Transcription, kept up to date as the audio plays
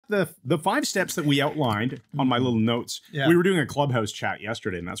the 5 steps that we outlined on my little notes. Yeah. We were doing a Clubhouse chat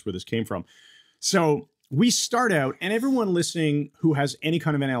yesterday, and that's where this came from. So we start out, and everyone listening who has any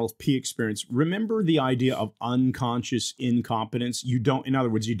kind of NLP experience, remember the idea of unconscious incompetence. You don't, in other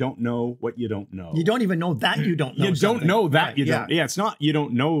words, you don't know what you don't know. You don't even know that you don't know. You don't know that right, you don't. Yeah, it's not you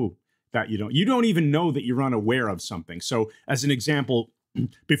don't know that you don't. You don't even know that you're unaware of something. So as an example,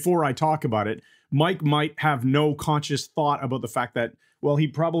 before I talk about it, Mike might have no conscious thought about the fact that, well, he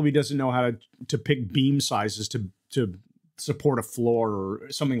probably doesn't know how to pick beam sizes to support a floor or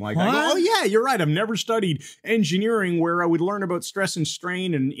something like that. I go, oh yeah, you're right. I've never studied engineering where I would learn about stress and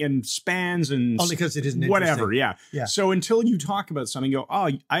strain and spans and only because it isn't whatever. Yeah. So until you talk about something, you go, oh,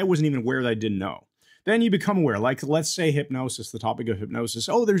 I wasn't even aware that I didn't know. Then you become aware. Like, let's say hypnosis, the topic of hypnosis.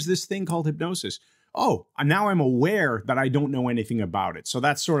 Oh, there's this thing called hypnosis. Oh, now I'm aware that I don't know anything about it. So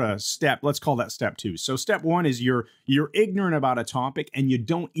that's sort of step, let's call that step 2. So step 1 is you're ignorant about a topic and you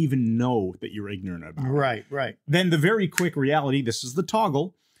don't even know that you're ignorant about it. Right. Then the very quick reality, this is the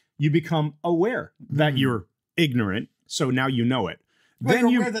toggle, you become aware that you're ignorant. So now you know it. Well, then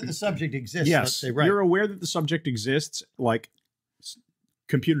you're aware that the subject exists. Yes, let's say, right. You're aware that the subject exists, like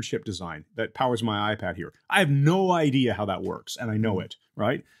computer chip design that powers my iPad here. I have no idea how that works, and I know it,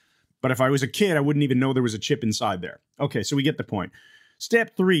 right? But if I was a kid, I wouldn't even know there was a chip inside there. Okay, so we get the point.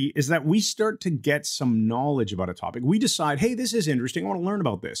 Step 3 is that we start to get some knowledge about a topic. We decide, hey, this is interesting. I want to learn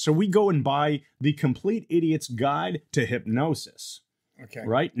about this. So we go and buy The Complete Idiot's Guide to Hypnosis. Okay.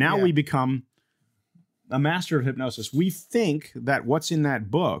 Right? Now we become a master of hypnosis. We think that what's in that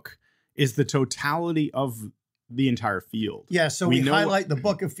book is the totality of the entire field. Yeah, so we highlight the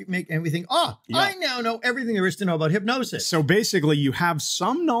book and we think, I now know everything there is to know about hypnosis. So basically you have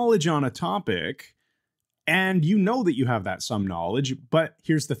some knowledge on a topic and you know that you have that some knowledge, but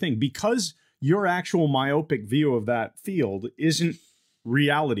here's the thing, because your actual myopic view of that field isn't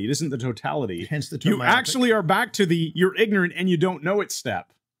reality, it isn't the totality. Hence the term you myopic. Actually are back to the you're ignorant and you don't know it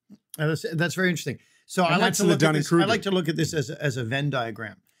step. That's very interesting. So I like to look at this as a Venn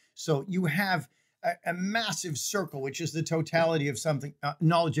diagram. So you have a massive circle, which is the totality of something,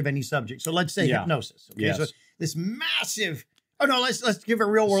 knowledge of any subject. So let's say hypnosis. Okay, yes. So this massive. Oh no, let's give a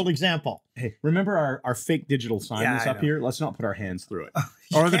real world example. Hey, remember our fake digital sign that's up here? Let's not put our hands through it,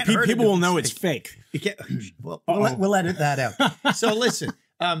 or the people will know it's fake. You can't. Well, we'll edit that out. So listen,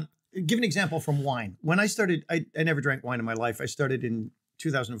 give an example from wine. When I started, I never drank wine in my life. I started in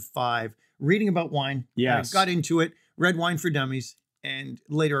 2005 reading about wine. Yes, I got into it. Read Wine for Dummies. And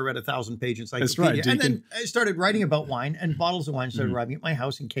later I read a 1,000-page encyclopedia. That's right. And then I started writing about wine, and bottles of wine started arriving at my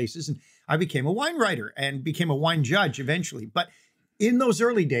house in cases. And I became a wine writer and became a wine judge eventually. But in those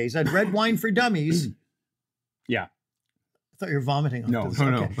early days, I'd read Wine for Dummies. Yeah. I thought you were vomiting on this.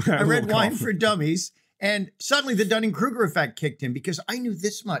 No. I read Wine for Dummies, and suddenly the Dunning Kruger effect kicked in because I knew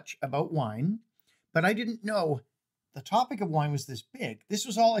this much about wine, but I didn't know the topic of wine was this big. This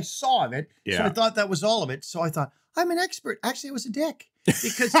was all I saw of it. Yeah. So I thought that was all of it. So I thought, I'm an expert. Actually, I was a dick.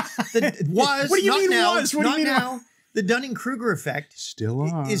 Because it was. What do you mean now, was? What do you mean now? The Dunning-Kruger effect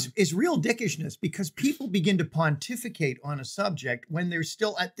still is real dickishness because people begin to pontificate on a subject when they're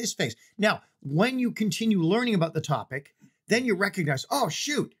still at this phase. Now, when you continue learning about the topic, then you recognize, oh,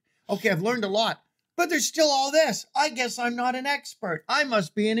 shoot. Okay, I've learned a lot, but there's still all this. I guess I'm not an expert. I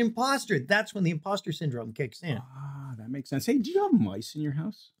must be an imposter. That's when the imposter syndrome kicks in. Ah, that makes sense. Hey, do you have mice in your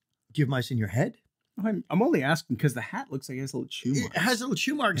house? Do you have mice in your head? I'm only asking because the hat looks like it has little chew marks. It has little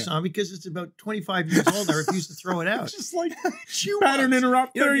chew marks on because it's about 25 years old. I refuse to throw it out. It's just like chew pattern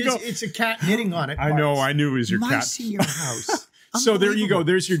interrupt. There you go. It's a cat knitting on it. I know. I knew it was your mice cat. In your house. So there you go.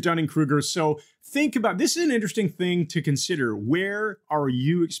 There's your Dunning-Kruger. So think about, this is an interesting thing to consider. Where are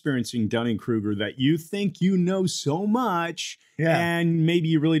you experiencing Dunning-Kruger that you think you know so much and maybe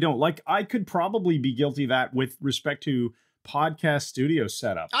you really don't? Like I could probably be guilty of that with respect to podcast studio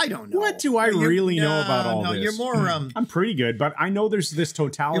setup. I don't know. What do I really know about all this? You're more I'm pretty good, but I know there's this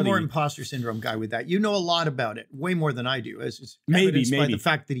totality. You're more imposter syndrome guy with that. You know a lot about it, way more than I do, as is maybe by the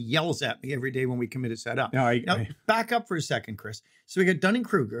fact that he yells at me every day when we commit a setup. No, now, back up for a second, Chris. So we got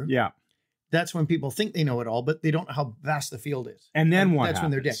Dunning-Kruger. Yeah. That's when people think they know it all, but they don't know how vast the field is. And then what That's happens?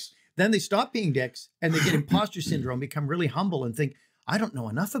 When they're dicks. Then they stop being dicks and they get imposter syndrome, become really humble and think, I don't know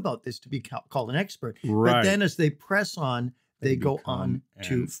enough about this to be called an expert. Right. But then as they press on, they go on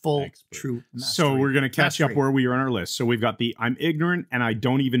to full true mastery. So we're going to catch up where we are on our list. So we've got the I'm ignorant and I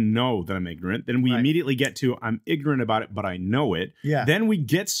don't even know that I'm ignorant. Then we immediately get to I'm ignorant about it, but I know it. Yeah. Then we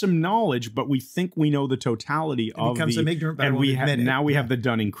get some knowledge, but we think we know the totality of the... I'm ignorant, but and we now we have the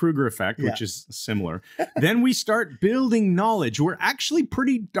Dunning-Kruger effect, which is similar. Then we start building knowledge. We're actually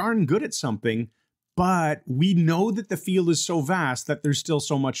pretty darn good at something, But we know that the field is so vast that there's still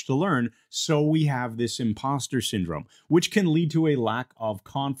so much to learn. So we have this imposter syndrome, which can lead to a lack of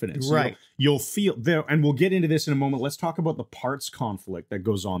confidence. Right. You'll feel there, and we'll get into this in a moment. Let's talk about the parts conflict that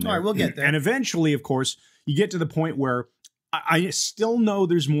goes on there. All right, we'll get there. And eventually, of course, you get to the point where I still know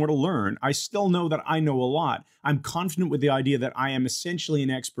there's more to learn. I still know that I know a lot. I'm confident with the idea that I am essentially an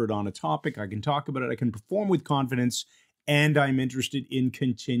expert on a topic. I can talk about it. I can perform with confidence. And I'm interested in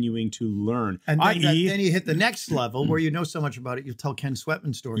continuing to learn. And then you hit the next level where you know so much about it, you'll tell Ken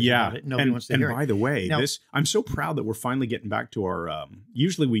Sweatman stories about it. Nobody wants to hear it. And by the way, I'm so proud that we're finally getting back to our,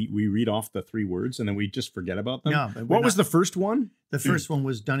 usually we read off the 3 words and then we just forget about them. No, what was the first one? The first one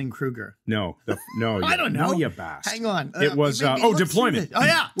was Dunning Kruger. No. I don't know. No, you bast. Hang on. It was, deployment. Oh,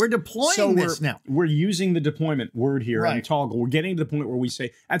 yeah. We're deploying this now. We're using the deployment word here Right. and toggle. We're getting to the point where we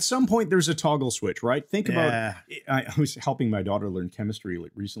say, at some point, there's a toggle switch, right? Think about, I was helping my daughter learn chemistry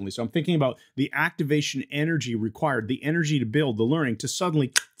recently. So I'm thinking about the activation energy required, the energy to build, the learning, to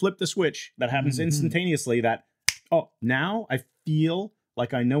suddenly flip the switch that happens instantaneously that, now I feel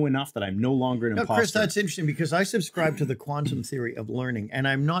like I know enough that I'm no longer an imposter. Chris, that's interesting because I subscribe to the quantum theory of learning, and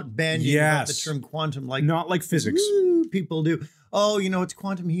I'm not bandying about the term quantum like not like physics. People do. Oh, it's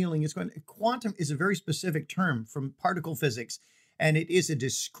quantum healing. Quantum is a very specific term from particle physics, and it is a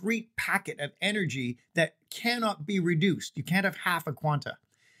discrete packet of energy that cannot be reduced. You can't have half a quanta.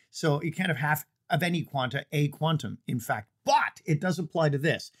 So you can't have half of any quanta, a quantum, in fact. But it does apply to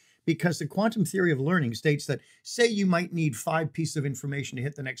this. Because the quantum theory of learning states that, say you might need 5 pieces of information to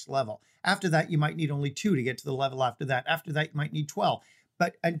hit the next level. After that, you might need only 2 to get to the level after that. After that, you might need 12.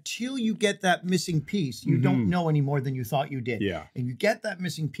 But until you get that missing piece, you don't know any more than you thought you did. Yeah. And you get that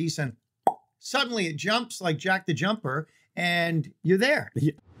missing piece and suddenly it jumps like Jack the Jumper and you're there.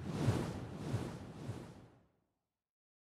 Yeah.